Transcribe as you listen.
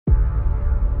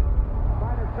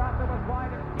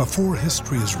Before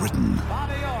history is written,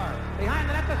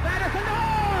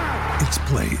 it's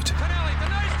played.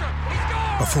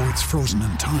 Before it's frozen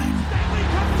in time,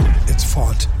 it's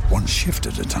fought one shift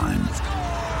at a time.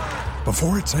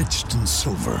 Before it's etched in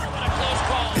silver,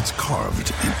 it's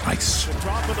carved in ice.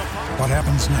 What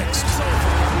happens next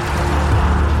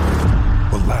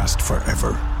will last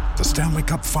forever. The Stanley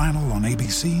Cup Final on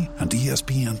ABC and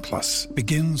ESPN Plus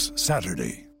begins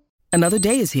Saturday. Another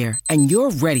day is here, and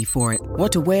you're ready for it.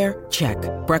 What to wear? Check.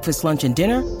 Breakfast, lunch, and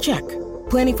dinner? Check.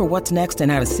 Planning for what's next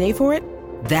and how to save for it?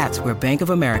 That's where Bank of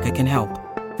America can help.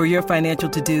 For your financial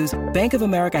to-dos, Bank of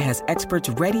America has experts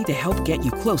ready to help get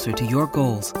you closer to your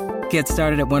goals. Get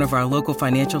started at one of our local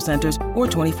financial centers or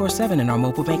 24/7 in our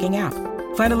mobile banking app.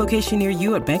 Find a location near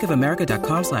you at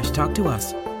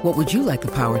bankofamerica.com/talktous. What would you like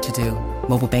the power to do?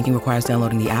 Mobile banking requires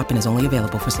downloading the app and is only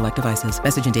available for select devices.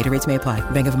 Message and data rates may apply.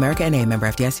 Bank of America N.A., member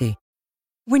FDIC.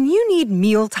 When you need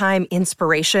mealtime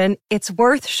inspiration, it's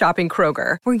worth shopping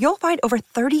Kroger, where you'll find over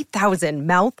 30,000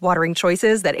 mouth-watering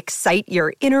choices that excite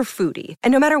your inner foodie.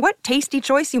 And no matter what tasty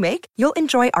choice you make, you'll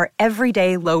enjoy our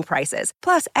everyday low prices,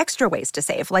 plus extra ways to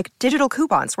save, like digital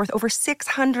coupons worth over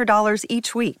 $600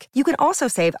 each week. You can also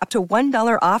save up to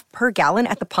 $1 off per gallon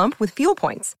at the pump with fuel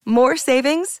points. More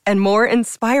savings and more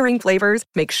inspiring flavors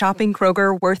make shopping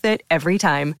Kroger worth it every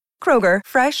time. Kroger,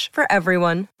 fresh for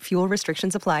everyone. Fuel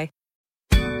restrictions apply.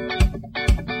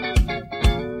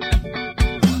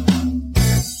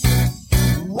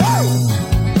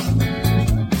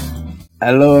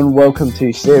 Hello and welcome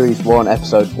to Series 1,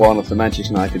 Episode 1 of the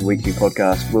Manchester United Weekly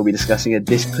Podcast. We'll be discussing a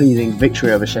displeasing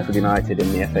victory over Sheffield United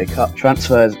in the FA Cup,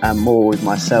 transfers and more with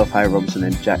myself, Harry Robinson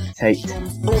and Jack Tate.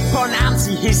 Up on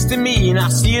antihistamine, I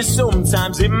see her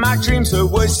sometimes in my dreams. Her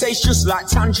words taste just like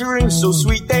tangerines, so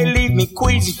sweet they leave me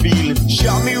queasy feeling.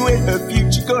 Shot me with her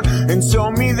future gun and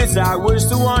told me that I was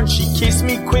the one. She kissed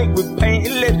me quick with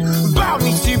painted lips, bought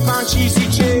me £2 cheesy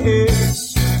chips.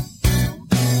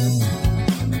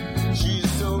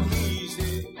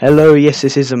 Hello, yes,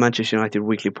 this is the Manchester United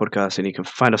Weekly Podcast, and you can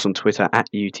find us on Twitter at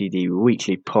UTD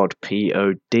Weekly Pod,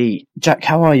 POD. Jack,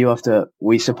 how are you after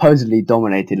we supposedly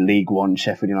dominated League One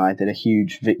Sheffield United, a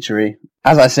huge victory?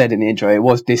 As I said in the intro, it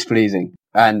was displeasing,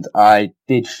 and I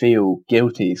did feel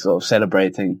guilty sort of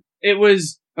celebrating. It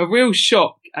was a real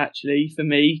shock, actually, for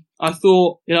me. I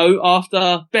thought,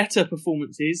 after better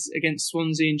performances against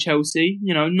Swansea and Chelsea,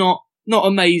 not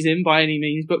amazing by any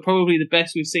means, but probably the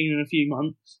best we've seen in a few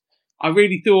months. I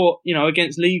really thought,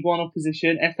 against League One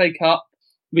opposition, FA Cup,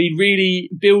 we'd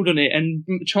really build on it and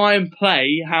try and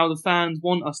play how the fans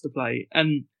want us to play.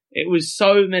 And it was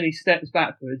so many steps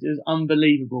backwards. It was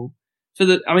unbelievable.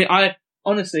 I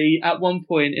honestly, at one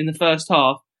point in the first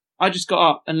half, I just got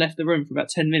up and left the room for about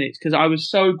 10 minutes because I was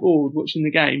so bored watching the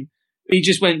game. We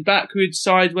just went backwards,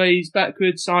 sideways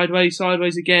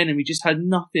again, and we just had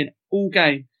nothing all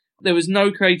game. There was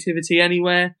no creativity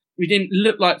anywhere. We didn't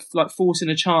look like forcing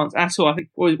a chance at all. I think,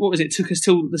 what was it? It took us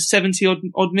till the 70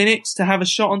 odd minutes to have a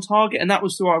shot on target, and that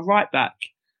was through our right back.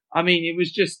 I mean, it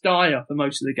was just dire for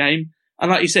most of the game. And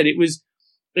like you said, it was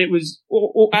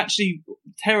actually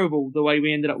terrible the way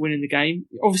we ended up winning the game.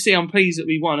 Obviously, I'm pleased that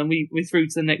we won and we're through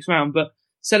to the next round, but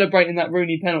celebrating that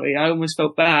Rooney penalty, I almost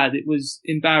felt bad. It was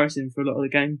embarrassing for a lot of the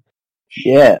game.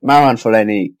 Yeah, Marouane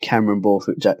Fellaini, Cameron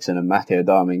Borthwick-Jackson and Matteo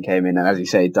Darmian came in, and as you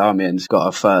say, Darmian's got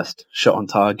a first shot on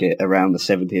target around the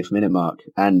 70th minute mark,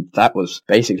 and that was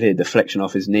basically a deflection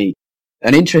off his knee.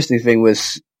 An interesting thing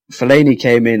was Fellaini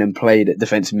came in and played at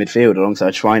defensive midfield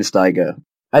alongside Schweinsteiger.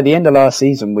 At the end of last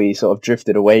season, we sort of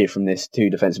drifted away from this two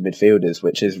defensive midfielders,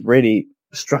 which has really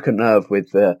struck a nerve with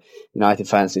the United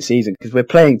fans this season, because we're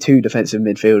playing two defensive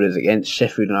midfielders against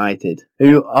Sheffield United,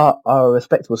 who are a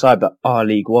respectable side but are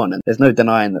League One, and there's no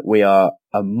denying that we are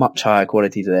a much higher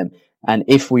quality to them. And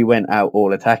if we went out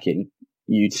all attacking,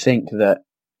 you'd think that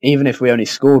even if we only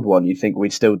scored one, you'd think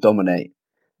we'd still dominate.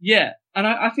 Yeah, and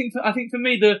I think for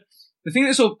me the thing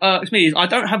that sort of irks me is I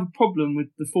don't have a problem with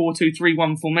the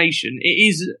 4-2-3-1 formation.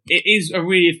 It is a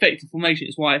really effective formation.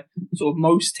 It's why sort of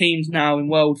most teams now in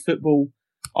world football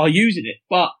are using it.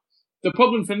 But the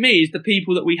problem for me is the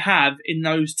people that we have in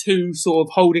those two sort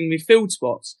of holding midfield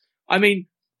spots. I mean,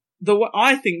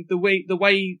 I think the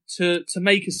way to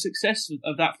make a success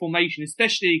of that formation,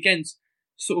 especially against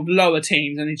sort of lower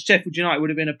teams, and in Sheffield United would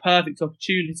have been a perfect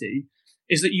opportunity,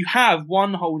 is that you have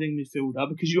one holding midfielder,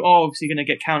 because you are obviously going to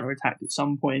get counter-attacked at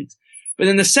some point. But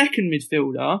then the second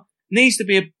midfielder needs to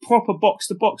be a proper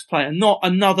box-to-box player, not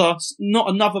another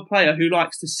player who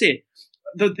likes to sit.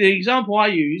 The example I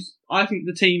use, I think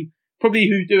the team probably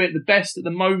who do it the best at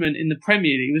the moment in the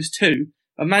Premier League, there's two,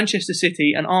 are Manchester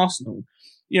City and Arsenal.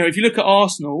 If you look at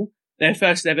Arsenal, their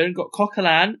first 11, got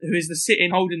Coquelin, who is the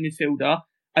sitting holding midfielder,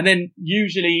 and then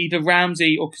usually either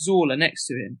Ramsey or Cazorla next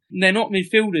to him. And they're not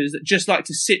midfielders that just like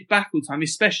to sit back all the time,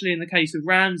 especially in the case of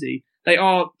Ramsey. They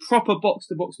are proper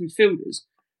box-to-box midfielders.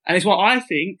 And it's what I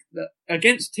think that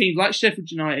against teams like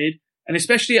Sheffield United, and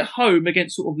especially at home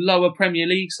against sort of lower Premier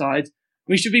League sides,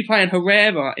 we should be playing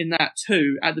Herrera in that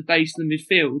too at the base of the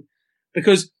midfield.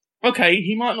 Because, okay,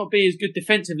 he might not be as good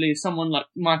defensively as someone like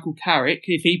Michael Carrick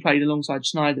if he played alongside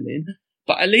Schneiderlin,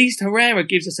 but at least Herrera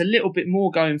gives us a little bit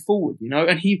more going forward, you know,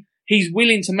 and he's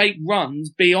willing to make runs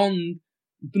beyond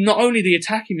not only the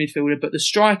attacking midfielder, but the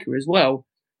striker as well.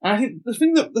 And I think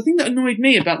the thing that annoyed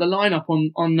me about the lineup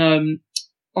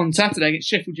on Saturday against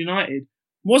Sheffield United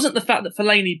wasn't the fact that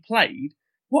Fellaini played.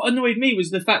 What annoyed me was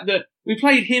the fact that we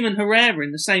played him and Herrera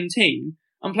in the same team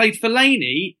and played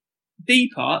Fellaini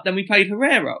deeper than we played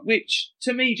Herrera, which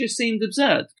to me just seemed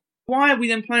absurd. Why are we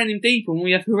then playing him deeper when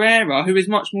we have Herrera, who is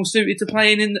much more suited to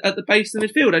playing at the base of the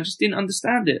midfield? I just didn't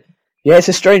understand it. Yeah, it's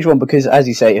a strange one because, as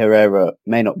you say, Herrera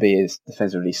may not be as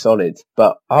defensively solid,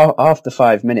 but after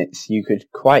 5 minutes, you could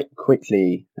quite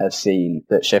quickly have seen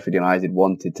that Sheffield United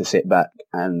wanted to sit back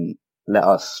and let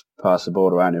us pass the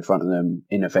ball around in front of them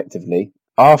ineffectively.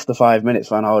 After 5 minutes,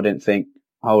 Van Gaal didn't think,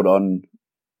 hold on,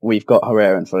 we've got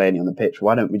Herrera and Fellaini on the pitch.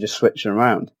 Why don't we just switch them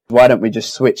around? Why don't we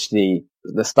just switch the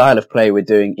style of play we're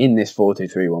doing in this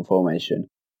 4-2-3-1 formation?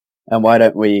 And why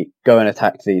don't we go and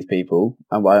attack these people?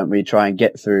 And why don't we try and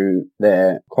get through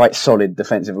their quite solid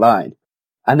defensive line?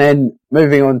 And then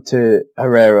moving on to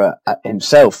Herrera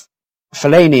himself,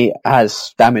 Fellaini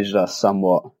has damaged us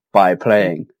somewhat by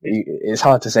playing. It's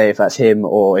hard to say if that's him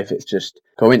or if it's just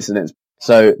coincidence.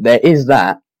 So there is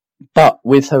that. But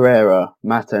with Herrera,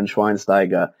 Mata and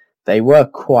Schweinsteiger, they were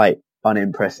quite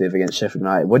unimpressive against Sheffield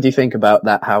United. What do you think about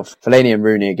that? How Fellaini and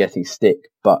Rooney are getting stick,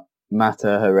 but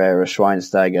Mata, Herrera,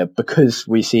 Schweinsteiger, because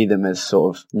we see them as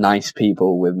sort of nice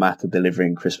people, with Mata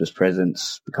delivering Christmas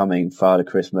presents, becoming Father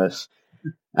Christmas,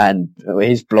 and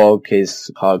his blog,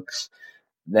 his hugs,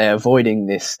 they're avoiding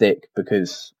this stick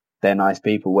because they're nice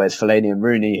people, whereas Fellaini and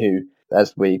Rooney, who,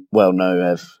 as we well know,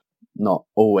 have not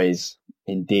always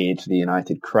endeared to the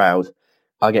United crowd,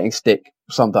 are getting stick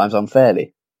sometimes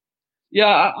unfairly.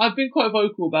 Yeah, I've been quite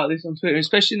vocal about this on Twitter,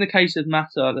 especially in the case of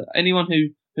Mata. That anyone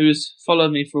who has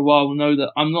followed me for a while will know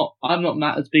that I'm not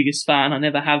Mata's biggest fan. I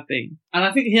never have been. And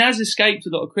I think he has escaped a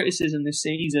lot of criticism this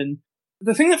season.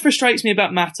 The thing that frustrates me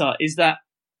about Mata is that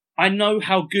I know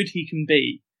how good he can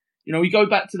be. You know, we go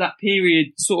back to that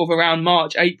period sort of around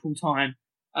March, April time.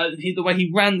 The way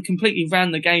he completely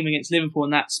ran the game against Liverpool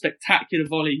and that spectacular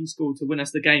volley he scored to win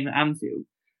us the game at Anfield.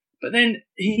 But then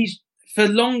for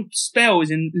long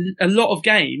spells in a lot of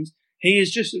games, he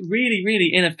is just really,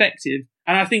 really ineffective.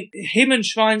 And I think him and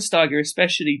Schweinsteiger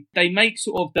especially, they make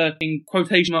sort of the, in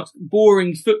quotation marks,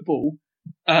 boring football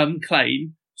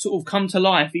claim sort of come to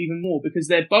life even more, because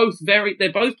they're both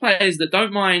players that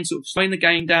don't mind sort of slowing the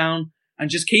game down and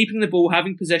just keeping the ball,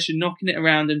 having possession, knocking it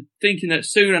around and thinking that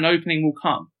soon an opening will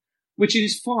come, which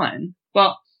is fine.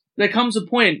 But there comes a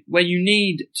point where you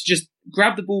need to just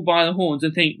grab the ball by the horns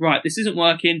and think, right, this isn't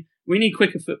working. We need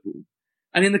quicker football.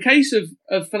 And in the case of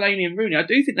Fellaini and Rooney, I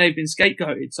do think they've been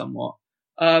scapegoated somewhat.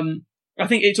 I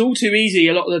think it's all too easy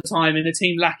a lot of the time in a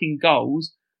team lacking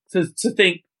goals to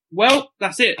think, well,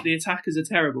 that's it. The attackers are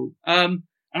terrible. And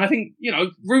I think, you know,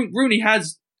 Rooney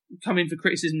has come in for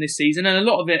criticism this season, and a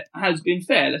lot of it has been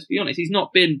fair. Let's be honest. He's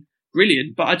not been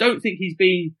brilliant, but I don't think he's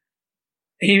been,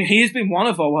 he has been one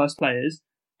of our worst players,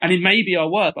 and it may be our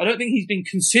worst, but I don't think he's been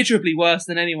considerably worse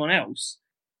than anyone else.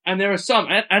 And there are some,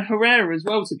 and Herrera as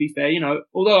well, to be fair, you know,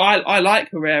 although I like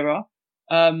Herrera,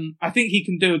 I think he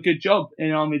can do a good job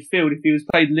in our midfield if he was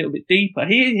played a little bit deeper.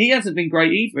 He hasn't been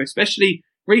great either, especially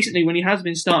recently when he has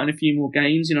been starting a few more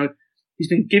games. You know, he's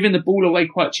been giving the ball away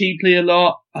quite cheaply a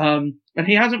lot, and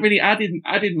he hasn't really added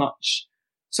much.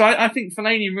 So I think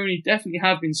Fellaini and Rooney definitely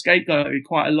have been scapegoated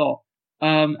quite a lot.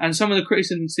 And some of the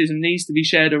criticism needs to be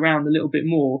shared around a little bit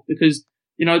more, because,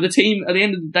 you know, the team, at the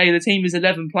end of the day, the team is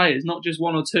 11 players, not just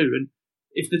one or two. And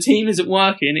if the team isn't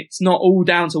working, it's not all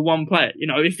down to one player. You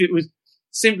know, if it was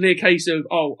simply a case of,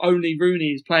 only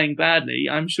Rooney is playing badly,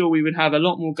 I'm sure we would have a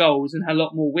lot more goals and a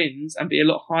lot more wins and be a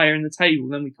lot higher in the table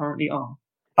than we currently are.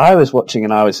 I was watching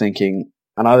and I was thinking,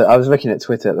 and I was looking at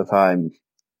Twitter at the time,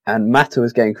 and Mata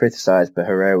was getting criticised, but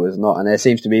Herrera was not. And there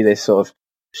seems to be this sort of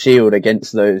shield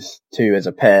against those two as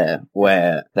a pair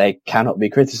where they cannot be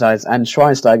criticised, and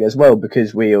Schweinsteiger as well,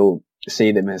 because we all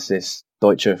see them as this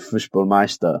Deutsche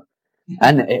Fußballmeister.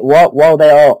 And while they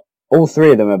are, all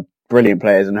three of them are brilliant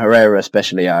players, and Herrera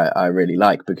especially I really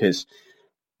like, because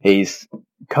he's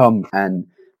come and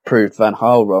proved Van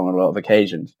Gaal wrong on a lot of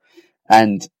occasions.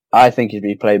 And I think he'd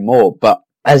be played more. But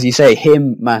as you say,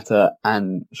 him, Mata,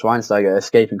 and Schweinsteiger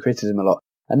escaping criticism a lot.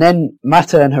 And then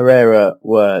Mata and Herrera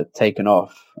were taken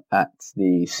off at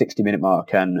the 60-minute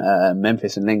mark, and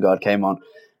Memphis and Lingard came on.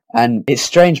 And it's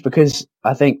strange because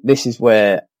I think this is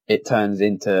where it turns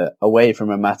into away from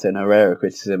a Mata and Herrera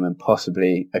criticism and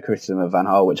possibly a criticism of Van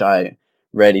Gaal, which I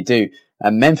rarely do.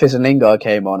 And Memphis and Lingard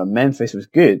came on, and Memphis was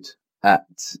good at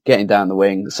getting down the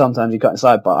wing. Sometimes he cut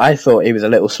inside, but I thought he was a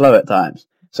little slow at times.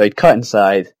 So he'd cut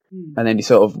inside, and then he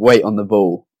sort of wait on the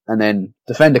ball, and then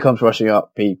defender comes rushing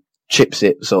up, he chips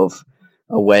it sort of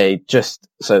away just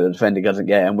so the defender doesn't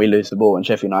get it, and we lose the ball, and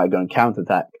Sheffield United go and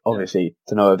counter-attack, obviously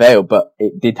to no avail, but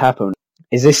it did happen.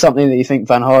 Is this something that you think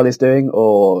Van Gaal is doing,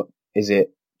 or is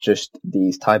it just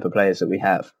these type of players that we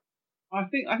have? I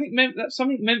think that's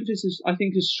something Memphis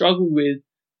has struggled with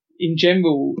in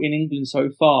general in England so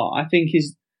far. I think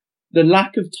is the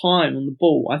lack of time on the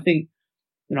ball. I think,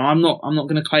 I'm not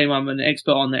going to claim I'm an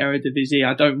expert on the Eredivisie.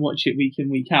 I don't watch it week in,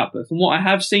 week out, but from what I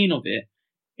have seen of it,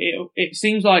 it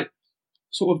seems like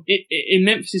sort of in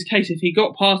Memphis' case, if he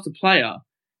got past a player,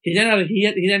 he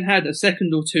then had a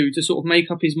second or two to sort of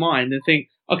make up his mind and think,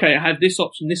 okay, I have this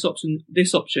option, this option,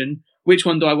 this option. Which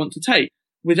one do I want to take?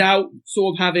 Without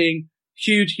sort of having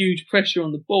huge pressure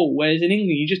on the ball. Whereas in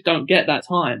England, you just don't get that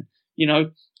time.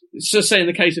 So say in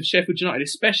the case of Sheffield United,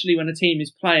 especially when a team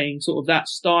is playing sort of that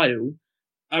style,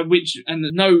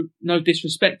 and no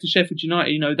disrespect to Sheffield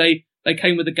United, they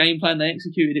came with a game plan, they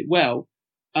executed it well.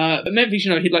 But Memphis,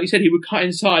 like you said, he would cut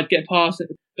inside, get past it,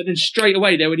 but then straight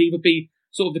away there would either be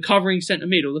sort of the covering centre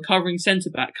mid or the covering centre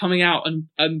back coming out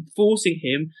and forcing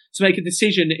him to make a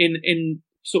decision in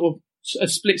sort of a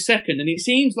split second. And it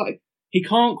seems like he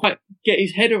can't quite get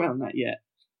his head around that yet.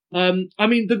 I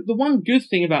mean, the one good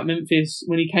thing about Memphis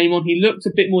when he came on, he looked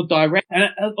a bit more direct. And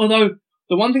although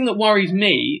the one thing that worries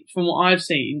me from what I've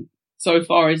seen so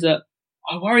far is that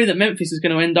I worry that Memphis is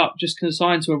going to end up just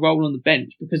consigned to a role on the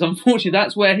bench, because unfortunately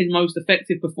that's where his most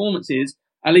effective performances,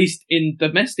 at least in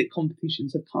domestic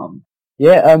competitions, have come.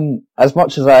 Yeah, as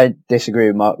much as I disagree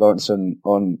with Mark Lawrence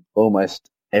on almost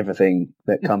everything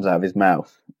that comes out of his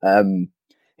mouth,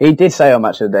 he did say on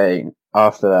Match of the Day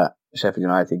after that Sheffield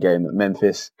United game that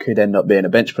Memphis could end up being a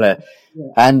bench player. Yeah.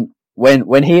 And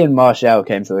when he and Martial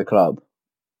came to the club,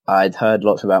 I'd heard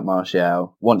lots about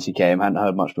Martial. Once he came, hadn't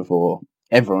heard much before.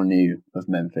 Everyone knew of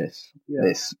Memphis,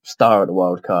 this star at the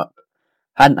World Cup.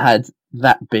 Hadn't had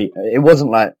that big. It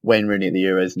wasn't like Wayne Rooney at the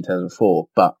Euros in 2004,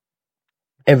 but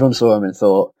everyone saw him and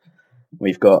thought,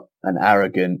 we've got an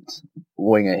arrogant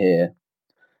winger here.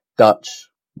 Dutch,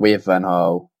 with Van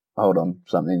Gaal. Hold on,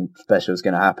 something special is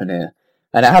going to happen here.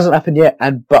 And it hasn't happened yet.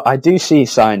 But I do see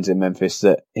signs in Memphis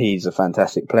that he's a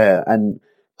fantastic player. And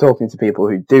talking to people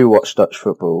who do watch Dutch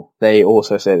football, they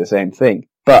also say the same thing.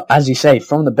 But as you say,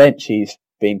 from the bench, he's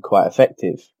been quite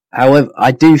effective. However,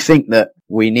 I do think that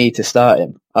we need to start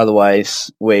him.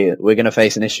 Otherwise, we're going to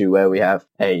face an issue where we have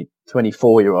a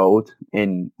 24-year-old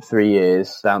in 3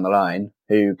 years down the line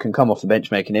who can come off the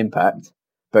bench, make an impact,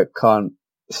 but can't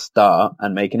start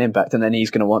and make an impact. And then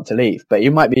he's going to want to leave. But he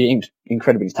might be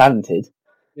incredibly talented,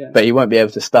 but he won't be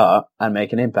able to start and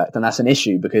make an impact. And that's an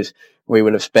issue because we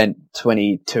will have spent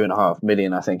 22.5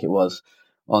 million, I think it was,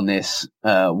 on this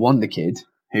wonder kid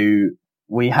who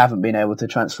we haven't been able to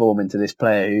transform into this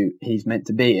player who he's meant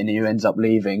to be, and who ends up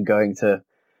leaving, going to,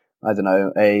 I don't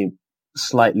know, a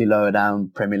slightly lower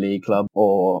down Premier League club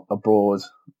or abroad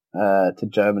to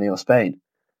Germany or Spain.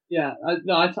 Yeah,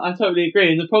 I totally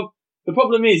agree. And the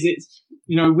problem is, it's,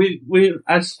 we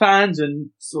as fans and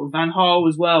sort of Van Gaal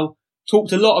as well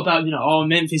talked a lot about,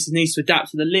 Memphis needs to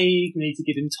adapt to the league, we need to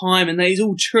give him time, and that is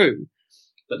all true.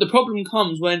 But the problem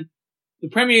comes when the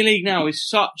Premier League now is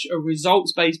such a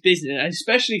results-based business,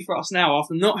 especially for us now,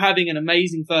 after not having an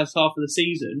amazing first half of the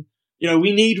season.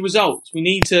 We need results. We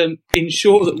need to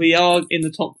ensure that we are in the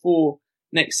top 4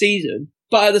 next season.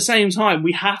 But at the same time,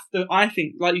 we have to, I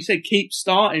think, like you said, keep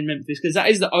starting Memphis, because that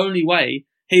is the only way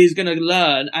he is going to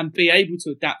learn and be able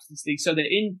to adapt to this league, so that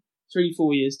in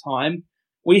 3-4 years' time,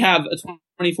 we have a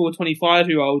 24,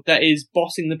 25-year-old that is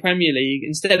bossing the Premier League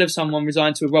instead of someone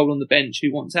resigned to a role on the bench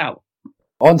who wants out.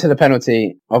 On to the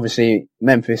penalty. Obviously,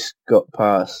 Memphis got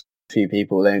past a few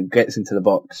people, then gets into the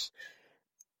box.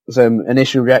 Some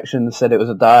initial reactions said it was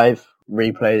a dive.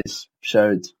 Replays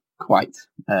showed quite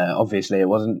obviously it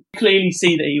wasn't. Clearly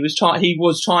see that he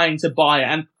was trying to buy it.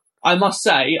 And I must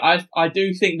say, I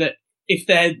do think that if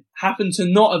there happened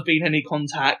to not have been any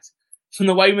contact, from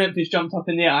the way Memphis jumped up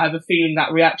in the air, I have a feeling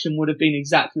that reaction would have been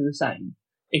exactly the same.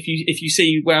 If you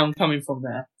see where I'm coming from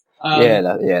there.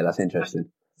 That's interesting.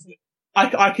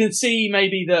 I can see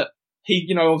maybe that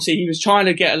he, obviously he was trying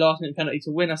to get a last minute penalty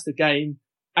to win us the game.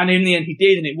 And in the end he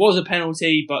did, and it was a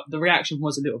penalty, but the reaction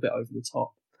was a little bit over the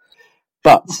top.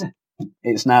 But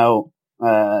it's now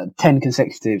 10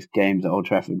 consecutive games at Old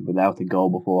Trafford without a goal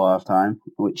before half-time,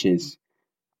 which is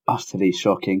utterly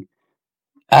shocking.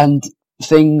 And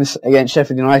things against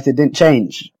Sheffield United didn't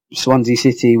change. Swansea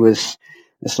City was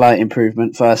a slight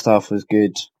improvement. First half was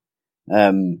good.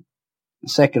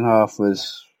 Second half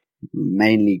was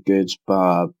mainly good,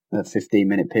 bar a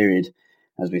 15-minute period,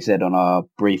 as we said on our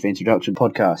brief introduction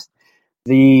podcast.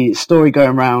 The story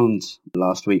going around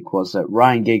last week was that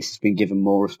Ryan Giggs has been given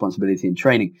more responsibility in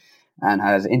training and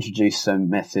has introduced some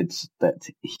methods that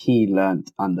he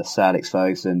learnt under Sir Alex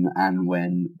Ferguson and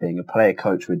when being a player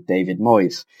coach with David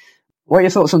Moyes. What are your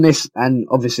thoughts on this? And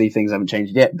obviously things haven't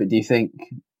changed yet, but do you think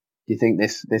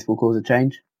this will cause a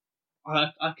change?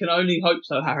 I can only hope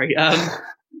so, Harry.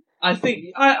 I think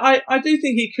I do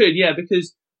think he could, yeah,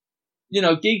 because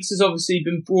Giggs has obviously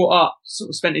been brought up, sort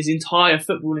of spent his entire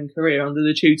footballing career under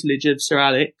the tutelage of Sir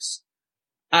Alex,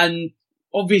 and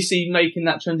obviously making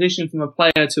that transition from a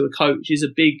player to a coach is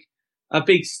a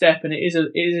big step, and it is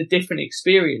a different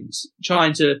experience,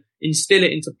 trying to instill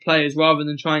it into players rather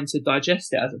than trying to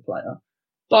digest it as a player.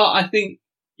 But I think,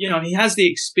 he has the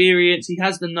experience, he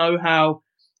has the know-how,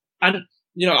 and,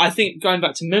 I think going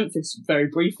back to Memphis very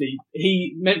briefly,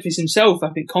 Memphis himself, I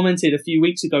think, commented a few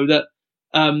weeks ago that,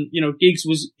 Giggs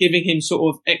was giving him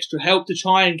sort of extra help to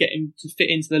try and get him to fit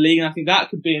into the league. And I think that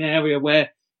could be an area where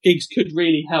Giggs could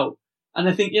really help. And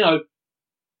I think,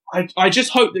 I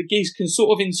just hope that Giggs can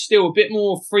sort of instill a bit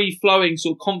more free-flowing,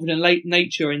 sort of confident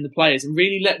nature in the players and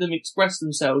really let them express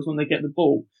themselves when they get the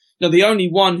ball. The only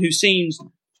one who seems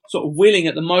sort of willing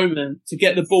at the moment to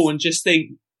get the ball and just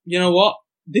think, you know what,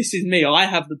 this is me, I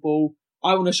have the ball,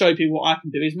 I want to show people what I can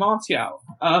do, is Martial.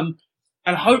 And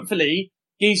hopefully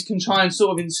Giggs can try and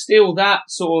sort of instill that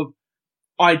sort of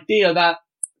idea, that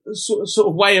sort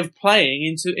of way of playing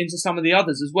into some of the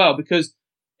others as well, because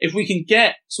if we can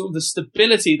get sort of the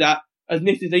stability that,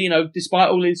 admittedly, despite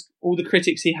all the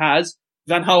critics he has,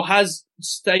 Van Gaal has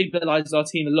stabilised our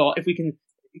team a lot. If we can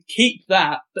keep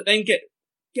that, but then get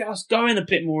us going a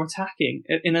bit more attacking,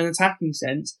 in an attacking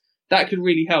sense, that could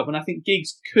really help. And I think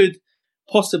Giggs could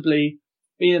possibly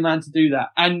be the man to do that.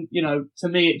 And, to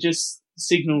me, it just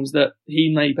signals that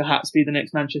he may perhaps be the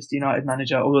next Manchester United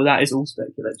manager, although that is all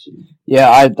speculation.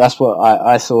 Yeah, that's what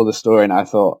I saw the story and I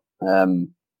thought,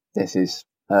 this is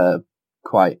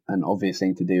quite an obvious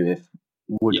thing to do if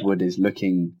Woodward is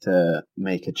looking to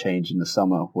make a change in the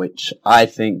summer, which I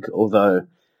think, although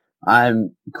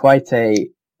I'm quite a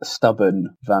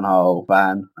stubborn Van Gaal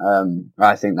fan,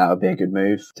 I think that would be a good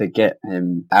move to get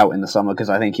him out in the summer, because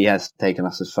I think he has taken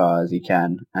us as far as he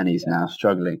can and he's now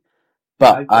struggling.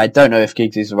 But I don't know if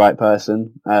Giggs is the right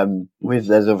person.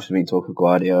 There's obviously been talk of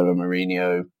Guardiola,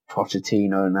 Mourinho,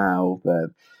 Pochettino now,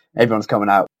 but everyone's coming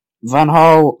out. Van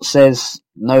Gaal says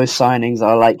no signings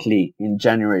are likely in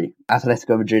January.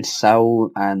 Atletico Madrid's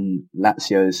Saul and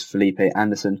Lazio's Felipe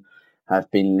Anderson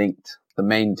have been linked. The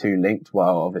main two linked,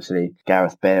 while obviously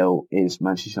Gareth Bale is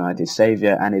Manchester United's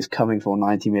saviour and is coming for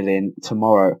 90 million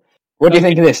tomorrow. What do you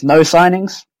think of this? No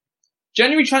signings?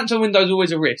 January transfer window is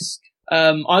always a risk.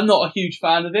 I'm not a huge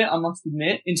fan of it, I must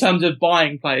admit, in terms of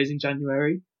buying players in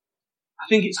January. I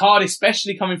think it's hard,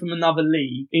 especially coming from another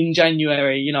league in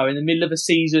January, in the middle of a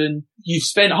season. You've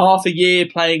spent half a year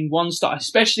playing one start,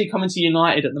 especially coming to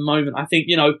United at the moment. I think,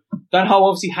 Van Gaal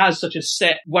obviously has such a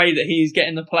set way that he's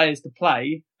getting the players to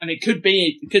play. And it could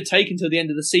take until the end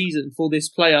of the season for this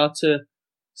player to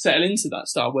settle into that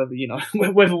style,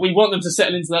 whether we want them to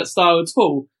settle into that style at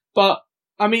all. But,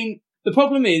 the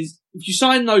problem is, if you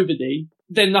sign nobody,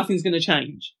 then nothing's going to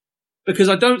change. Because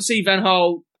I don't see Van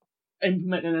Gaal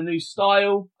implementing a new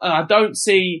style. I don't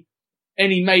see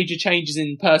any major changes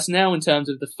in personnel in terms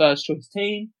of the first choice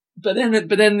team. But then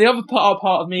the other part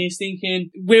of me is thinking,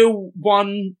 will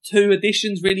 1-2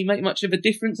 additions really make much of a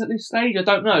difference at this stage? I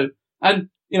don't know. And,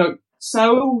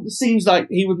 Saul seems like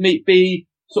he would be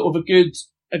sort of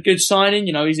a good signing.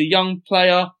 He's a young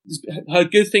player.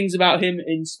 Heard good things about him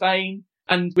in Spain.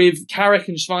 And with Carrick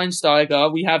and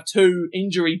Schweinsteiger, we have two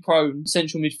injury-prone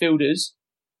central midfielders.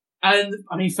 And,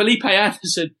 Felipe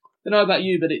Anderson, I don't know about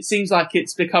you, but it seems like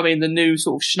it's becoming the new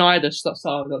sort of Schneider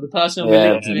style, the person.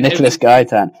 Yeah, Nicholas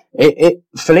Gaitan.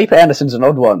 Felipe Anderson's an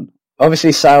odd one.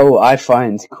 Obviously, Saul I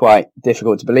find quite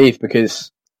difficult to believe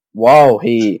because while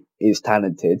he is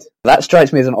talented, that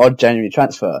strikes me as an odd January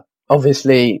transfer.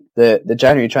 Obviously, the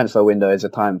January transfer window is a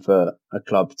time for a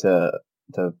club to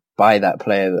buy that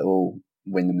player that will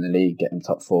win them the league, get them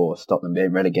top four, stop them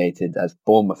being relegated, as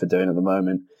Bournemouth are doing at the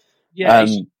moment. Yeah,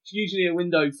 it's usually a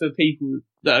window for people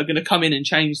that are going to come in and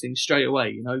change things straight away,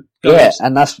 you know.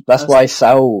 And that's why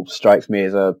Saul strikes me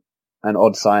as an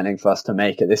odd signing for us to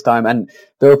make at this time. And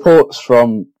the reports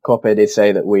from Koppe did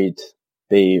say that we'd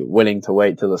be willing to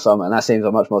wait till the summer, and that seems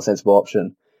a much more sensible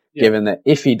option, given that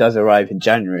if he does arrive in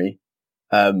January,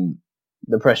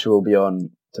 the pressure will be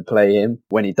on to play him.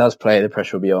 When he does play, the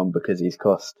pressure will be on because he's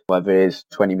cost whether it is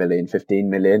 20 million, 15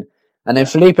 million. And then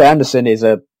Felipe Anderson is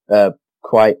I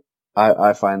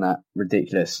find that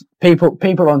ridiculous.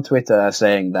 People on Twitter are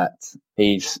saying that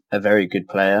he's a very good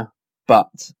player, but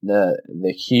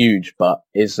the huge but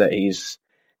is that he's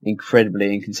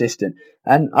incredibly inconsistent.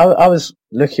 And I was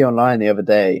looking online the other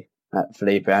day at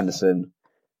Felipe Anderson,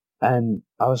 and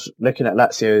I was looking at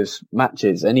Lazio's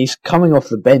matches, and he's coming off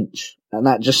the bench, and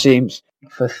that just seems,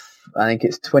 for I think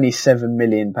it's £27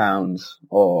 million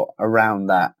or around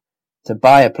that, to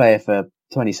buy a player for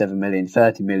 27 million,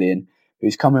 30 million,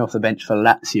 who's coming off the bench for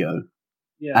Lazio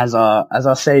as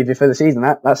our saviour for the season.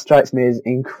 That strikes me as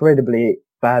incredibly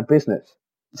bad business.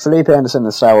 Felipe Anderson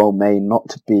and Saul may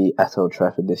not be at Old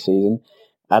Trafford this season.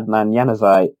 Adnan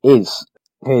Januzaj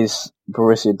his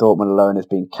Borussia Dortmund loan has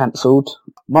been cancelled,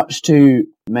 much to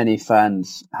many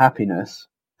fans' happiness.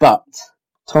 But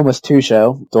Thomas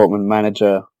Tuchel, Dortmund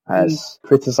manager, has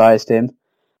criticised him.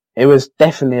 It was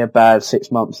definitely a bad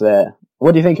 6 months there.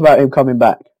 What do you think about him coming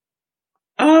back?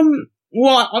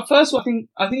 Well, first of all,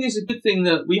 I think it's a good thing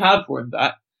that we have brought him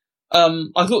back.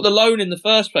 I thought the loan in the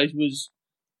first place was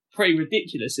pretty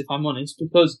ridiculous, if I'm honest,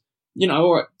 because, you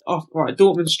know, all right,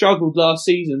 Dortmund struggled last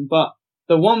season, but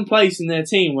the one place in their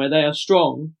team where they are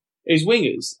strong is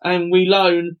wingers, and we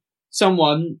loan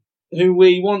someone who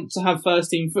we want to have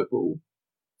first team football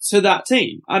to that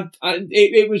team.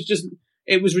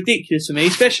 It was ridiculous for me,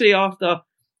 especially after,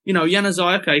 you know,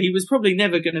 Januzaj, okay, he was probably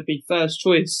never going to be first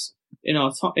choice in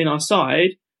our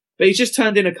side, but he's just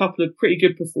turned in a couple of pretty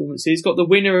good performances, got the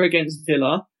winner against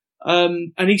Villa,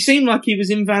 and he seemed like he was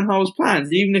in Van Gaal's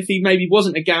plans, even if he maybe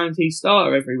wasn't a guaranteed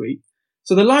starter every week.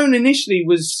 So the loan initially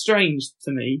was strange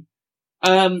to me.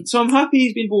 So I'm happy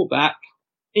he's been brought back,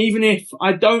 even if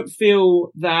I don't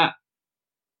feel that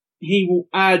he will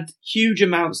add huge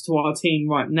amounts to our team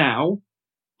right now.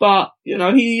 But, you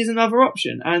know, he is another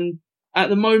option. And at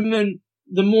the moment,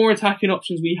 the more attacking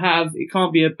options we have, it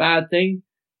can't be a bad thing.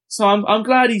 So I'm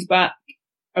glad he's back.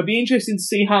 It'd be interesting to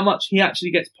see how much he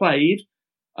actually gets played.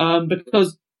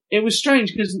 Because it was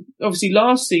strange, because obviously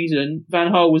last season,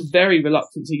 Van Gaal was very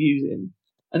reluctant to use him.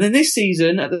 And then this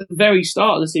season, at the very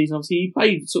start of the season, obviously he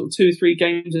played sort of 2 or 3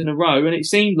 games in a row, and it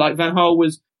seemed like Van Gaal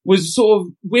was sort of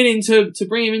willing to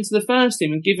bring him into the first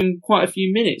team and give him quite a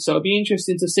few minutes. So it'd be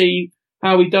interesting to see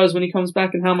how he does when he comes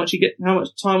back and how much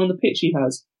time on the pitch he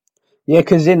has. Yeah,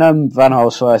 because in Van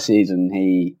Gaal's first season,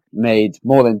 he made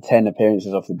more than 10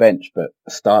 appearances off the bench, but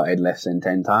started less than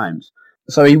 10 times.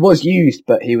 So he was used,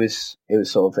 but it was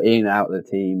sort of in and out of the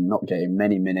team, not getting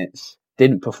many minutes,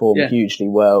 didn't perform hugely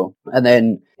well. And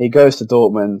then he goes to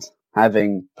Dortmund,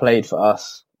 having played for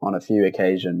us on a few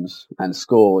occasions and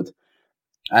scored,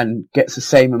 and gets the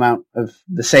same amount of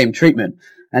the same treatment.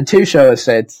 And Tuchel has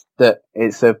said that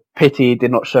it's a pity he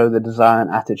did not show the desire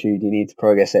and attitude he needs to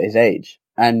progress at his age.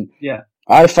 And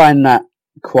I find that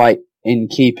quite in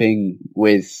keeping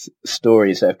with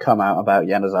stories that have come out about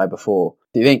Januzaj before.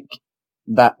 Do you think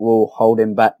that will hold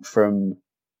him back from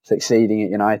succeeding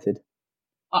at United?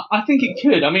 I think it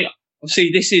could. I mean,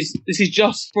 obviously, this is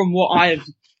just from what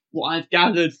I've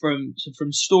gathered from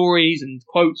stories and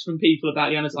quotes from people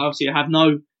about Januzaj. Obviously, I have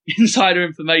no insider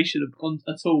information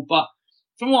at all, but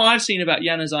from what I've seen about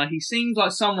Januzaj, he seems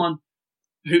like someone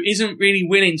who isn't really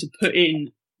willing to put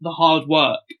in the hard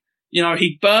work. You know,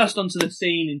 he burst onto the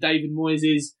scene in David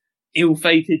Moyes'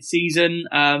 ill-fated season,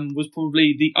 was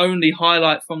probably the only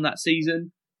highlight from that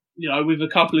season. You know, with a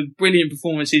couple of brilliant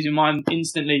performances. Your mind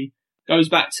instantly goes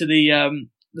back to the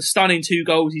stunning 2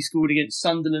 goals he scored against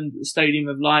Sunderland at the Stadium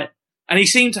of Light. And he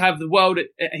seemed to have the world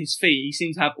at his feet. He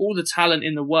seemed to have all the talent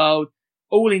in the world.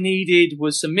 All he needed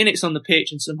was some minutes on the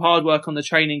pitch and some hard work on the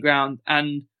training ground,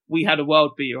 and we had a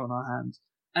world beater on our hands.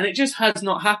 And it just has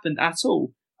not happened at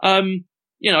all.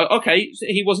 You know, okay,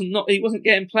 he wasn't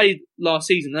getting played last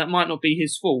season. That might not be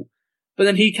his fault. But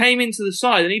then he came into the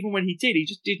side, and even when he did, he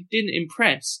just didn't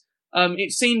impress.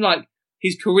 It seemed like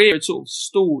his career had sort of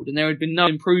stalled, and there had been no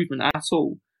improvement at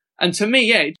all. And to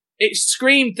me, it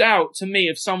screamed out to me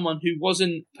of someone who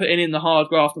wasn't putting in the hard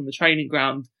graft on the training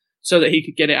ground so that he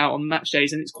could get it out on match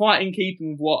days. And it's quite in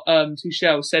keeping with what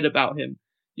Tuchel said about him.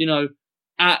 You know,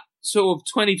 at sort of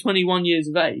 20, 21 years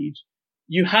of age,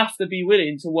 you have to be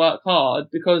willing to work hard,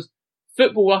 because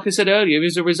football, like I said earlier,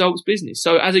 is a results business.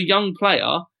 So as a young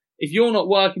player, if you're not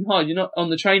working hard, you're not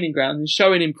on the training ground and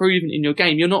showing improvement in your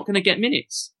game, you're not going to get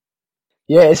minutes.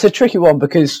 Yeah, it's a tricky one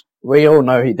because we all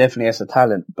know he definitely has the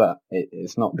talent, but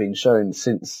it's not been shown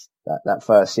since that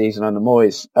first season under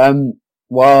Moyes.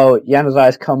 While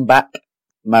Januzaj's come back,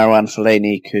 Marouane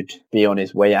Fellaini could be on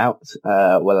his way out,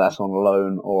 whether that's on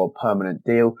loan or a permanent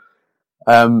deal.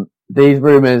 These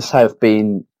rumours have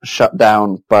been shut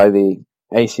down by the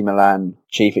AC Milan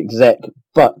chief exec,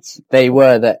 but they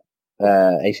were that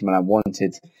AC Milan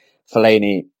wanted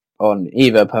Fellaini on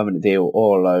either a permanent deal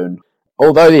or a loan.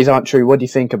 Although these aren't true, what do you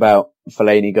think about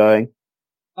Fellaini going?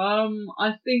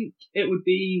 I think it would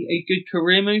be a good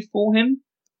career move for him.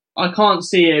 I can't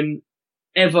see him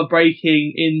ever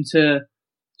breaking into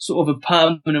sort of a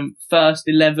permanent first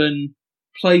 11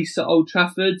 place at Old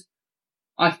Trafford.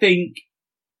 I think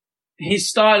his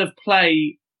style of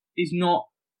play is not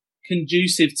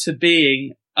conducive to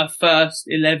being a first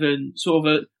 11, sort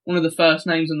of one of the first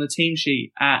names on the team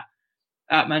sheet at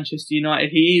Manchester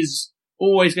United. He is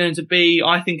always going to be,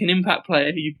 I think, an impact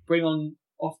player who you bring on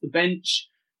off the bench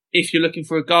if you're looking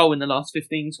for a goal in the last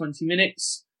 15, 20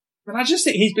 minutes. But I just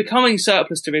think he's becoming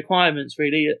surplus to requirements,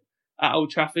 really, at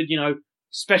Old Trafford,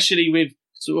 especially with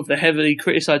sort of the heavily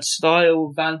criticised style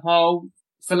of Van Gaal.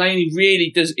 Fellaini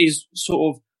really is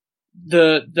sort of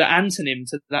the antonym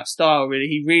to that style, really.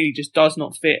 He really just does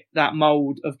not fit that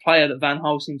mould of player that Van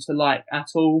Gaal seems to like at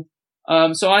all.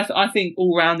 So I think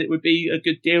all round it would be a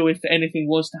good deal if anything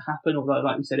was to happen, although,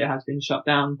 like we said, it has been shut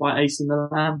down by AC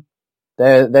Milan.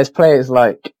 There's players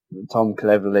like Tom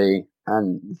Cleverley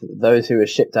and those who were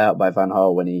shipped out by Van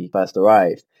Gaal when he first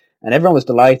arrived. And everyone was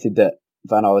delighted that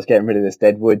Van Gaal was getting rid of this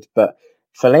deadwood, but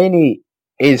Fellaini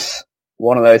is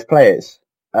one of those players.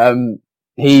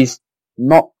 He's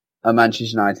not a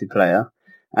Manchester United player,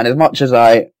 and as much as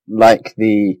I like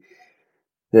the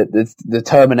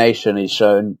determination he's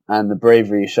shown and the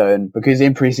bravery he's shown, because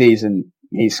in pre-season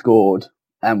he scored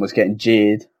and was getting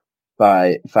jeered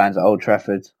by fans at Old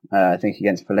Trafford, I think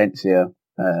against Valencia,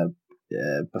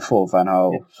 before Van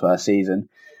Gaal's first season.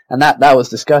 And that was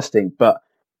disgusting, but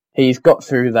he's got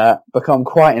through that, become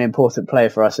quite an important player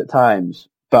for us at times.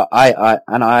 But I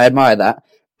admire that,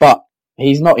 but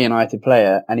he's not a United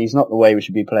player and he's not the way we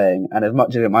should be playing. And as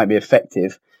much as it might be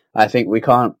effective, I think we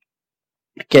can't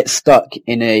get stuck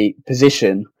in a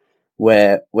position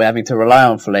where we're having to rely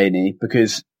on Fellaini,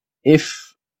 because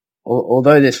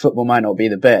although this football might not be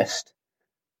the best,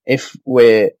 if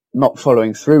we're not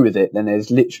following through with it, then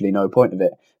there's literally no point of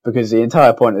it, because the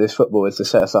entire point of this football is to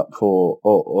set us up for,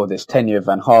 or this tenure of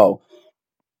Van Gaal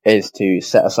is to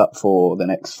set us up for the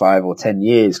next 5 or 10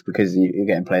 years, because you're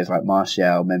getting players like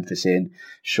Martial, Memphis in,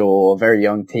 Shaw, a very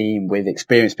young team with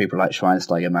experienced people like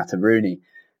Schweinsteiger, Mata Rooney.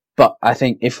 But I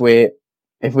think if we're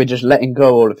just letting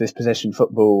go all of this possession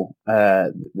football,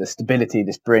 the stability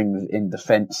this brings in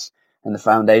defence and the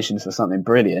foundations for something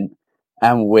brilliant,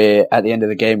 and we're at the end of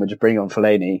the game, we're just bringing on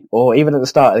Fellaini, or even at the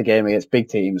start of the game against big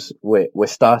teams, we're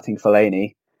starting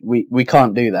Fellaini. We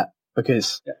can't do that,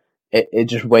 because it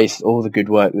just wastes all the good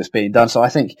work that's being done. So I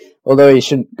think, although he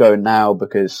shouldn't go now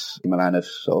because Milan have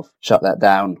sort of shut that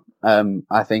down,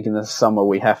 I think in the summer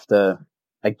we have to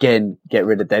again get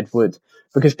rid of deadwood,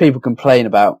 because people complain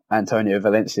about Antonio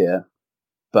Valencia,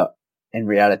 but in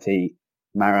reality,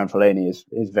 Marouane Fellaini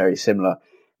is very similar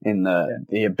in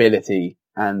the ability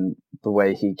and the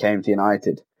way he came to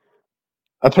United.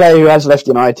 A player who has left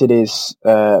United is,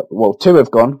 two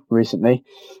have gone recently.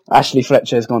 Ashley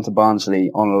Fletcher has gone to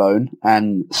Barnsley on loan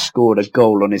and scored a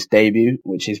goal on his debut,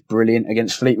 which is brilliant,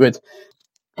 against Fleetwood.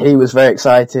 He was very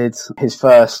excited. His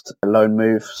first loan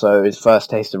move, so his first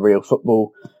taste of real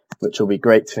football, which will be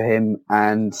great for him.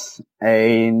 And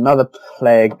another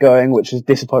player going, which has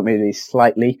disappointed me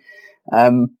slightly.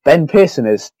 Ben Pearson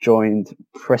has joined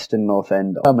Preston North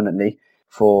End permanently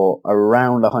for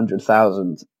around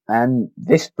 100,000. And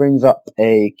this brings up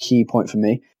a key point for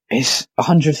me. It's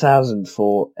 100,000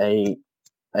 for a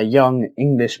young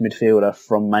English midfielder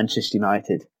from Manchester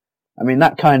United. I mean,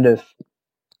 that kind of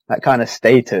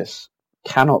status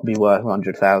cannot be worth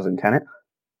 100,000, can it?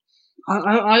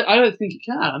 I don't think it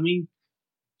can. I mean,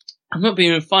 I'm not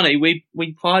being funny.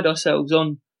 We pride ourselves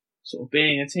on sort of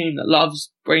being a team that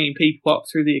loves bringing people up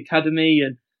through the academy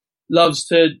and loves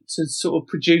to sort of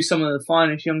produce some of the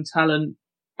finest young talent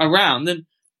around. And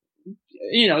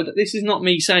this is not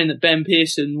me saying that Ben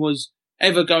Pearson was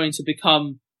ever going to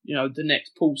become, the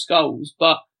next Paul Scholes,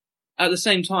 but at the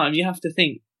same time, you have to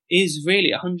think, is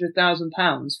really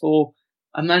 £100,000 for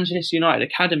a Manchester United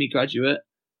academy graduate,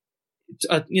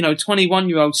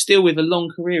 21-year-old still with a long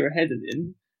career ahead of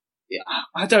him?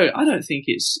 I don't think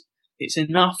it's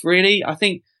enough, really. I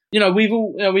think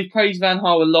we've praised Van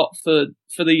Gaal a lot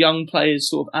for the young players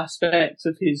sort of aspect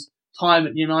of his time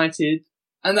at United,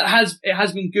 and it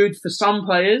has been good for some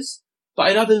players,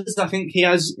 but in others, I think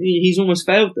he's almost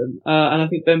failed them, and I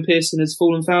think Ben Pearson has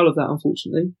fallen foul of that,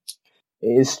 unfortunately.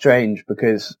 It is strange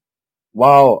because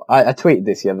while I tweeted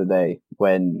this the other day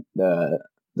when the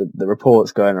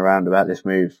reports going around about this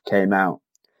move came out,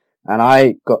 and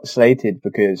I got slated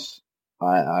because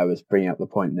I was bringing up the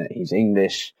point that he's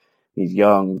English, he's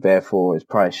young, therefore his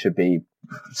price should be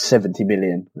 70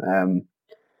 million.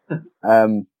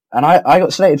 And I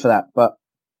got slated for that, but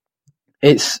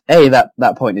it's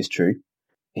that point is true.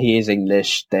 He is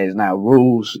English. There's now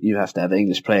rules. You have to have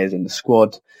English players in the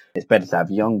squad. It's better to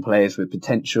have young players with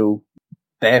potential.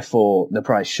 Therefore, the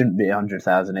price shouldn't be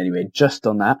 100,000 anyway, just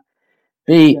on that.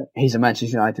 B, he's a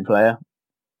Manchester United player,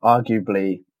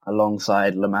 arguably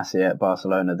alongside La Masia at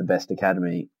Barcelona, the best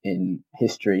academy in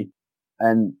history.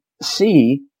 And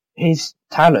C, his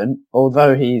talent,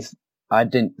 although I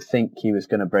didn't think he was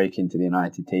going to break into the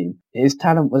United team, his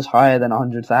talent was higher than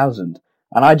 100,000.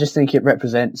 And I just think it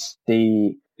represents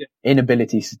the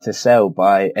inability to sell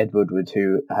by Ed Woodward,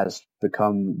 who has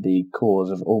become the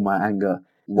cause of all my anger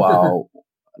while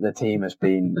the team has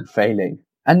been failing.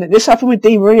 And this happened with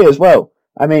Di Maria as well.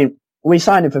 I mean, we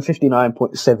signed him for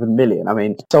 59.7 million. I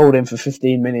mean, sold him for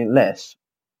 15 million less,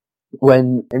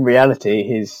 when in reality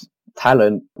his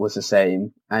talent was the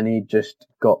same, and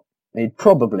he'd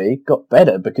probably got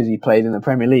better because he played in the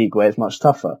Premier League where it's much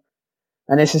tougher.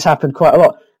 And this has happened quite a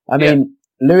lot. I mean,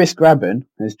 Lewis Grabban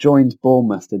has joined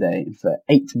Bournemouth today for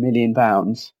 £8 million,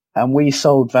 and we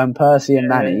sold Van Persie and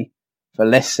Nani for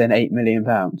less than £8 million.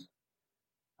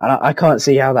 And I can't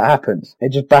see how that happens.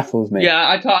 It just baffles me. Yeah,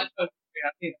 I can't. I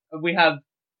think we have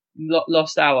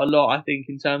lost out a lot, I think,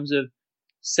 in terms of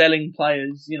selling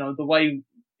players. The way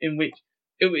in which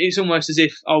it's almost as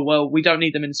if, we don't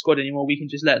need them in the squad anymore. We can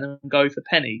just let them go for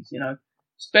pennies.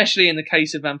 Especially in the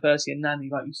case of Van Persie and Nani,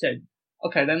 like you said.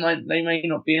 Okay, they may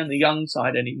not be on the young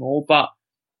side anymore, but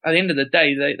at the end of the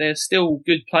day, they're still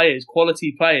good players,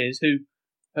 quality players who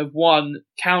have won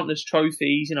countless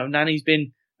trophies. Nani's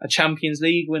been a Champions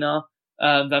League winner.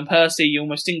 Van Persie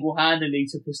almost single-handedly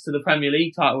took us to the Premier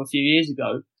League title a few years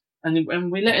ago, and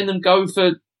we're letting them go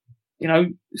for,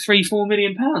 £3-4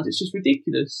 million. It's just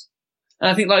ridiculous. And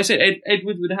I think, like I said, Ed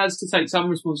Woodward has to take some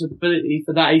responsibility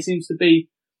for that. He seems to be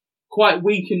quite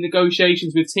weak in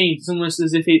negotiations with teams. It's almost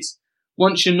as if it's,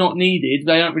 once you're not needed,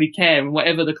 they don't really care, and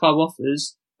whatever the club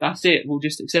offers, that's it. We'll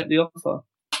just accept the offer.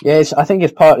 Yes, I think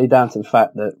it's partly down to the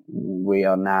fact that we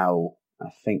are now, I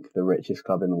think, the richest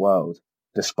club in the world,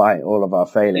 despite all of our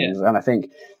failings. Yeah. And I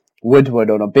think Woodward,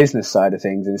 on a business side of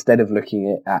things, instead of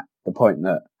looking at the point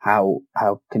that how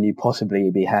can you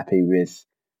possibly be happy with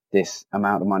this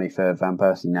amount of money for Van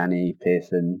Persie, Nani,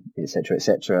 Pearson,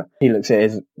 etc., he looks at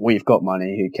it as, we've got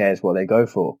money, who cares what they go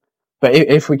for? But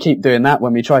if we keep doing that,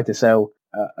 when we try to sell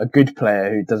a good player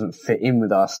who doesn't fit in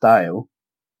with our style,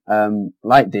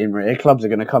 like Di Maria, clubs are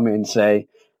going to come in and say,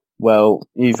 well,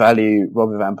 you value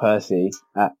Robin Van Persie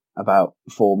at about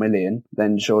 4 million,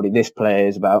 then surely this player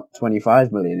is about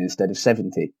 25 million instead of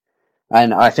 70.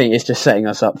 And I think it's just setting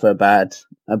us up for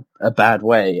a bad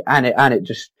way. And it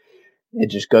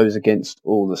just goes against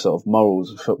all the sort of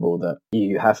morals of football that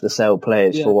you have to sell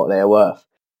players for what they are worth.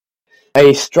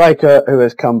 A striker who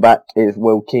has come back is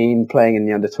Will Keane, playing in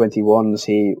the under-21s.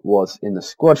 He was in the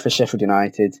squad for Sheffield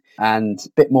United. And a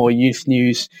bit more youth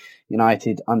news.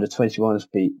 United under-21s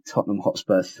beat Tottenham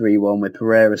Hotspur 3-1, with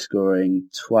Pereira scoring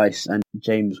twice and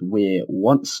James Weir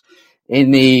once.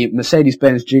 In the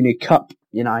Mercedes-Benz Junior Cup,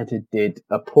 United did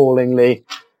appallingly.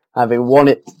 Having won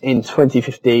it in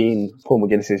 2015, Paul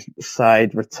McGuinness's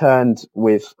side returned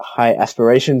with high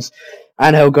aspirations.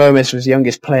 Angel Gomez was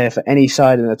youngest player for any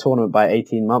side in the tournament by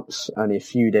 18 months, only a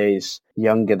few days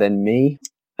younger than me.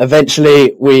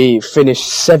 Eventually, we finished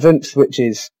 7th, which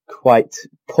is quite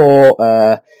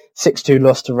poor. 6-2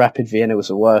 loss to Rapid Vienna was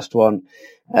the worst one.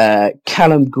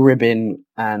 Callum Gribbin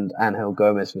and Angel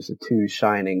Gomez was the two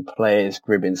shining players,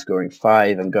 Gribbin scoring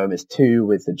 5 and Gomez 2,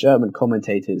 with the German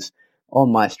commentators on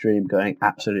my stream going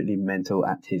absolutely mental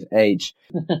at his age.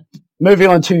 Moving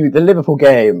on to the Liverpool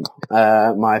game,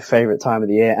 my favourite time of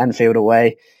the year, Anfield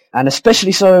away, and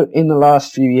especially so in the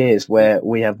last few years where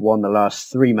we have won the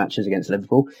last 3 matches against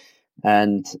Liverpool.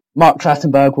 And Mark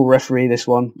Clattenburg will referee this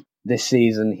one. This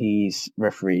season he's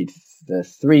refereed the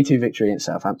 3-2 victory against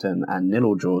Southampton and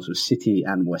 0-0 draws with City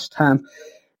and West Ham.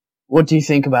 What do you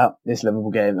think about this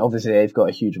Liverpool game? Obviously they've got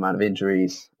a huge amount of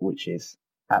injuries, which is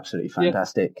absolutely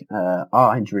fantastic.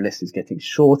 Our injury list is getting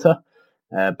shorter.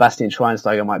 Bastian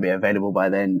Schweinsteiger might be available by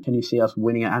then. Can you see us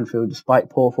winning at Anfield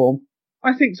despite poor form?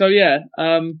 I think so, yeah.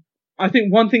 I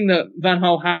think one thing that Van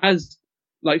Gaal has,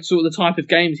 like sort of the type of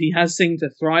games he has seemed to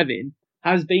thrive in,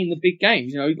 has been the big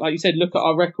games. You know, like you said, look at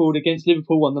our record against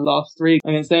Liverpool on the last three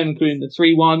against them, including the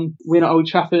 3-1 win at Old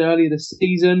Trafford earlier this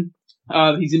season.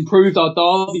 He's improved our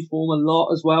derby form a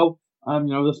lot as well. You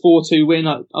know, the 4-2 win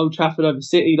at Old Trafford over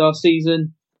City last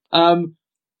season.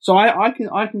 So I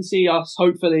can see us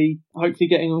hopefully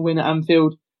getting a win at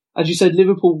Anfield. As you said,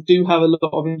 Liverpool do have a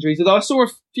lot of injuries. Although I saw a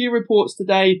few reports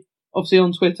today, obviously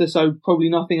on Twitter, so probably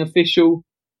nothing official,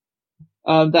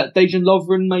 that Dejan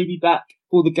Lovren may be back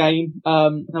for the game.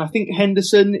 And I think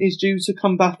Henderson is due to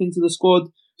come back into the squad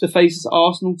to face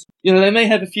Arsenal. You know, they may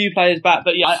have a few players back,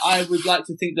 but yeah, I would like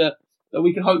to think that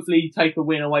we can hopefully take a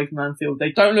win away from Anfield.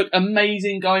 They don't look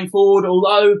amazing going forward,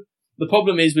 although the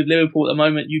problem is with Liverpool at the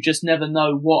moment, you just never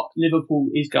know what Liverpool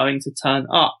is going to turn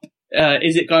up.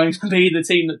 Is it going to be the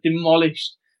team that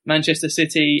demolished Manchester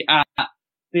City at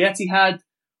the Etihad?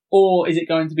 Or is it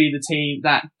going to be the team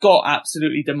that got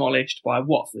absolutely demolished by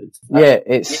Watford? Yeah,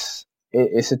 it's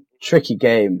a tricky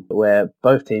game where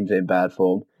both teams are in bad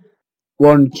form.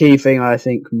 One key thing I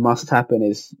think must happen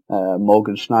is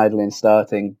Morgan Schneiderlin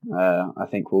starting. I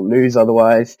think we'll lose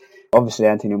otherwise. Obviously,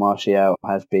 Anthony Martial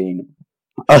has been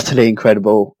utterly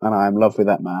incredible, and I'm in love with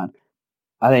that man.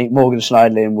 I think Morgan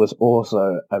Schneiderlin was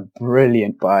also a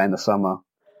brilliant buy in the summer.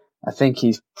 I think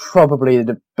he's probably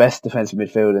the best defensive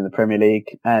midfielder in the Premier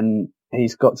League, and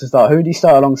he's got to start. Who do you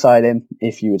start alongside him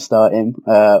if you would start him?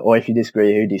 Or if you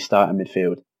disagree, who do you start in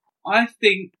midfield? I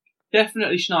think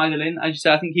definitely Schneiderlin. As you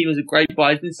said, I think he was a great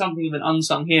buy. He's been something of an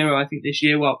unsung hero, I think, this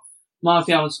year. Well,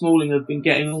 Martial and Smalling have been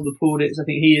getting all the plaudits. I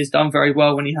think he has done very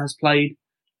well when he has played.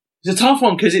 It's a tough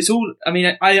one because it's all, I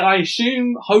mean, I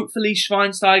assume hopefully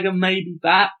Schweinsteiger may be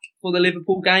back for the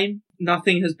Liverpool game.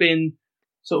 Nothing has been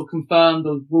sort of confirmed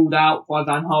or ruled out by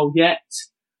Van Gaal yet.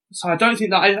 So I don't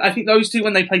think that, I think those two,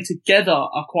 when they play together,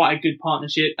 are quite a good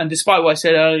partnership. And despite what I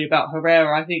said earlier about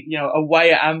Herrera, I think, you know,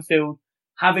 away at Anfield,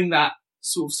 having that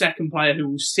sort of second player who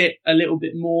will sit a little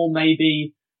bit more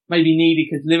maybe needed,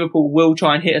 because Liverpool will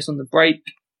try and hit us on the break.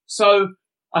 So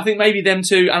I think maybe them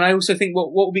two, and I also think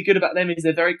what will be good about them is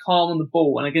they're very calm on the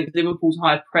ball, and against Liverpool's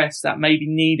high press that may be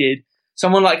needed.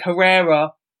 Someone like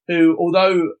Herrera, who,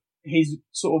 although his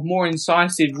sort of more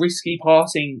incisive, risky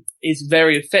passing is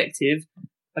very effective,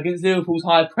 against Liverpool's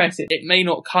high press, it may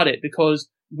not cut it, because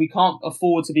we can't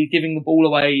afford to be giving the ball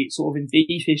away sort of in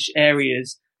deepish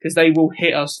areas, because they will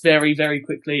hit us very, very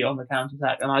quickly on the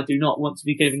counter-attack, and I do not want to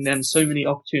be giving them so many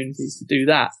opportunities to do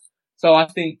that. So I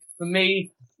think, for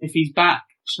me, if he's back,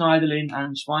 Schneiderlin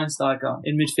and Schweinsteiger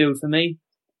in midfield for me.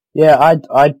 Yeah,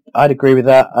 I'd agree with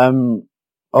that.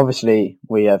 Obviously,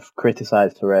 we have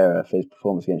criticised Herrera for his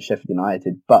performance against Sheffield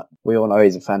United, but we all know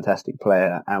he's a fantastic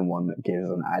player and one that gives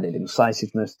an added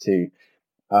incisiveness to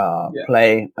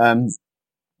play.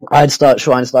 I'd start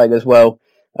Schweinsteiger as well.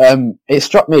 It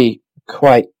struck me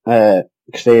quite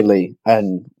clearly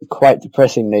and quite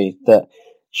depressingly that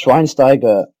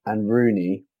Schweinsteiger and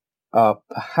Rooney are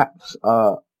perhaps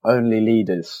our only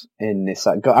leaders in this.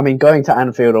 I mean, going to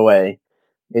Anfield away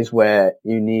is where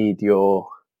you need your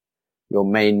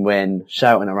main men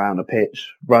shouting around the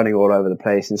pitch, running all over the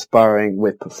place, inspiring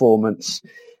with performance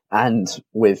and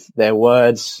with their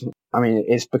words. I mean,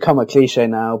 it's become a cliche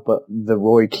now, but the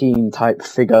Roy Keane type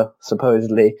figure,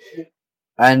 supposedly.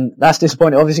 And that's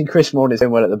disappointing. Obviously, Chris Smalling is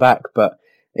doing well at the back, but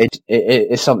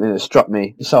it's something that struck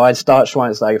me. So I'd start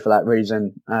Schweinsteiger for that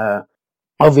reason.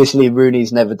 Obviously,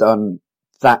 Rooney's never done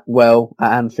that well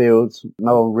at Anfield.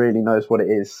 No one really knows what it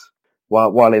is.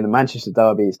 While in the Manchester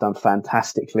derby, he's done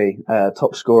fantastically.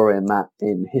 Top scorer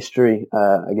in history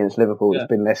against Liverpool. Yeah. It's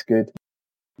been less good.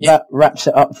 Yeah. That wraps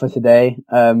it up for today.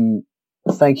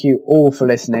 Thank you all for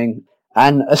listening,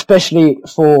 and especially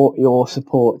for your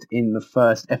support in the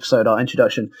first episode, our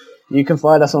introduction. You can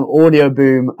find us on Audio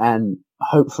Boom and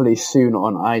hopefully soon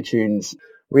on iTunes.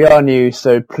 We are new,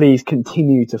 so please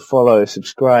continue to follow,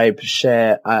 subscribe,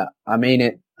 share. I mean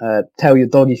it. Tell your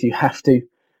dog if you have to.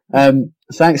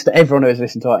 Thanks to everyone who has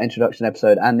listened to our introduction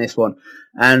episode and this one.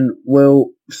 And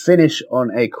we'll finish on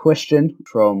a question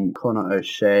from Connor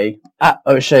O'Shea, at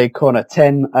O'Shea Connor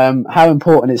 10. How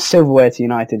important is silverware to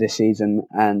United this season?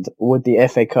 And would the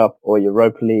FA Cup or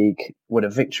Europa League, would a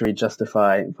victory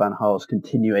justify Van Gaal's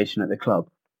continuation at the club?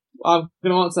 I'm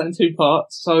going to answer that in two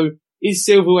parts. So, is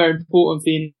silverware important for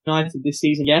United this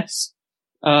season? Yes.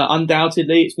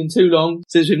 Undoubtedly, it's been too long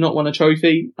since we've not won a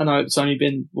trophy. I know it's only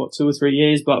been, 2 or 3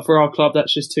 years, but for our club,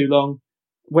 that's just too long.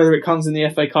 Whether it comes in the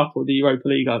FA Cup or the Europa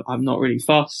League, I'm not really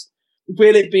fussed.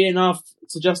 Will it be enough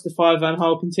to justify Van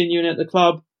Gaal continuing at the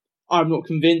club? I'm not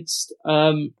convinced.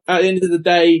 At the end of the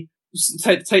day,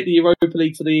 take the Europa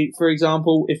League for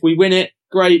example. If we win it,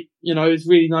 great. You know, it's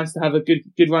really nice to have a good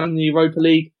run in the Europa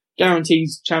League.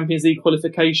 Guarantees Champions League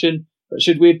qualification. But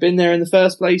should we have been there in the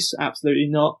first place? Absolutely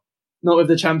not. Not with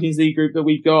the Champions League group that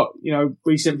we've got. You know,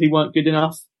 we simply weren't good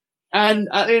enough. And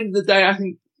at the end of the day, I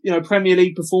think, you know, Premier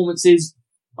League performances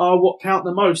are what count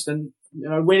the most. And, you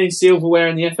know, winning silverware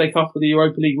in the FA Cup or the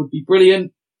Europa League would be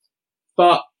brilliant.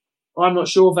 But I'm not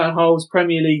sure Van Gaal's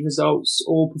Premier League results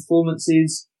or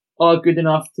performances are good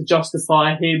enough to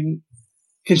justify him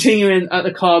continuing at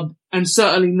the club, and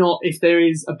certainly not if there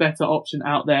is a better option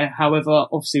out there. However,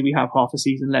 obviously we have half a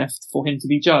season left for him to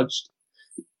be judged.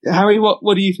 Harry, what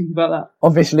do you think about that?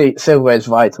 Obviously, silverware is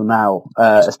vital now,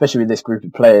 especially with this group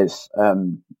of players.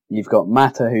 You've got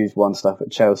Mata, who's won stuff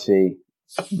at Chelsea,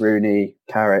 Rooney,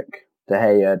 Carrick, De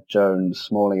Gea, Jones,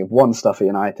 Smalling have won stuff at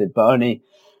United, but only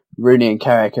Rooney and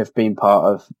Carrick have been part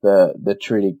of the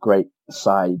truly great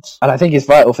sides. And I think it's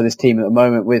vital for this team at the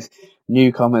moment with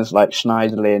newcomers like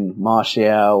Schneiderlin,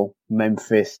 Martial,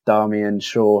 Memphis, Darmian,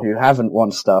 Shaw, who haven't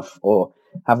won stuff or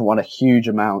haven't won a huge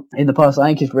amount in the past. I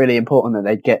think it's really important that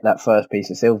they get that first piece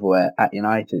of silverware at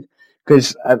United,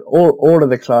 because all of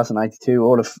the class of 92,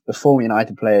 all of the former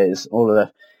United players, all of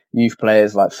the youth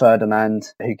players like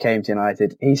Ferdinand, who came to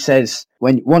United, he says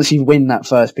once you win that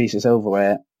first piece of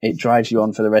silverware, it drives you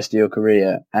on for the rest of your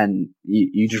career, and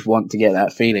you just want to get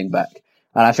that feeling back.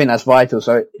 And I think that's vital.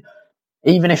 So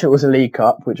even if it was a League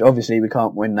Cup, which obviously we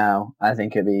can't win now, I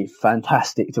think it'd be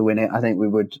fantastic to win it. I think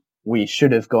we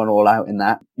should have gone all out in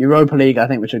that. Europa League, I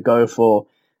think we should go for.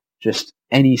 Just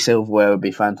any silverware would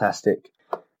be fantastic.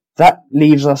 That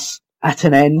leaves us at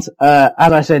an end. As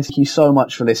I said, thank you so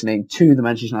much for listening to the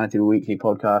Manchester United Weekly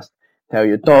Podcast. Tell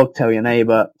your dog, tell your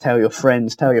neighbour, tell your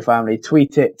friends, tell your family,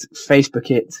 tweet it, Facebook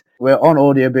it. We're on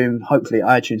Audio Boom, hopefully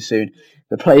iTunes soon.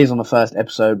 The plays on the first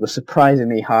episode were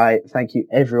surprisingly high. Thank you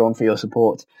everyone for your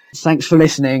support. Thanks for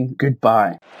listening.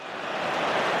 Goodbye.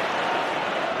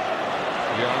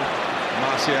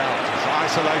 Martial is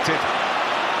isolated.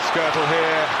 Skirtle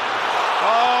here.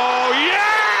 Oh,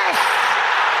 yes!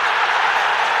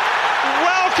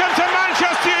 Welcome to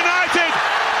Manchester United,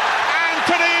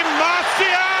 Anthony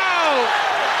Martial!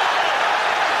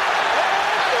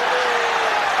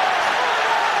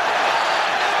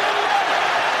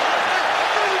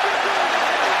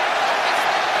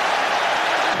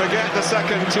 Forget the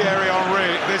second Thierry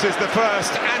Henry. This is the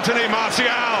first Anthony Martial.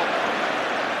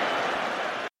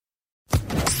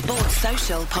 Sports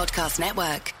Social Podcast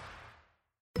Network.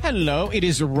 Hello, it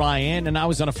is Ryan, and I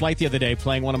was on a flight the other day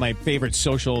playing one of my favorite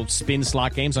social spin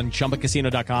slot games on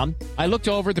ChumbaCasino.com. I looked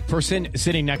over the person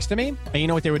sitting next to me, and you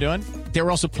know what they were doing? They were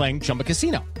also playing Chumba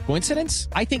Casino. Coincidence?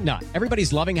 I think not.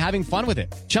 Everybody's loving having fun with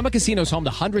it. Chumba Casino is home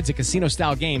to hundreds of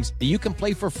casino-style games that you can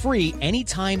play for free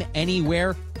anytime,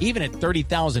 anywhere, even at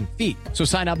 30,000 feet. So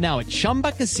sign up now at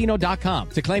ChumbaCasino.com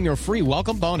to claim your free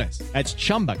welcome bonus. That's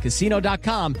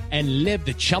ChumbaCasino.com and live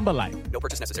the Chumba life. No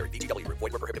purchase necessary. VGW. Void where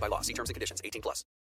prohibited by law. See terms and conditions. 18+.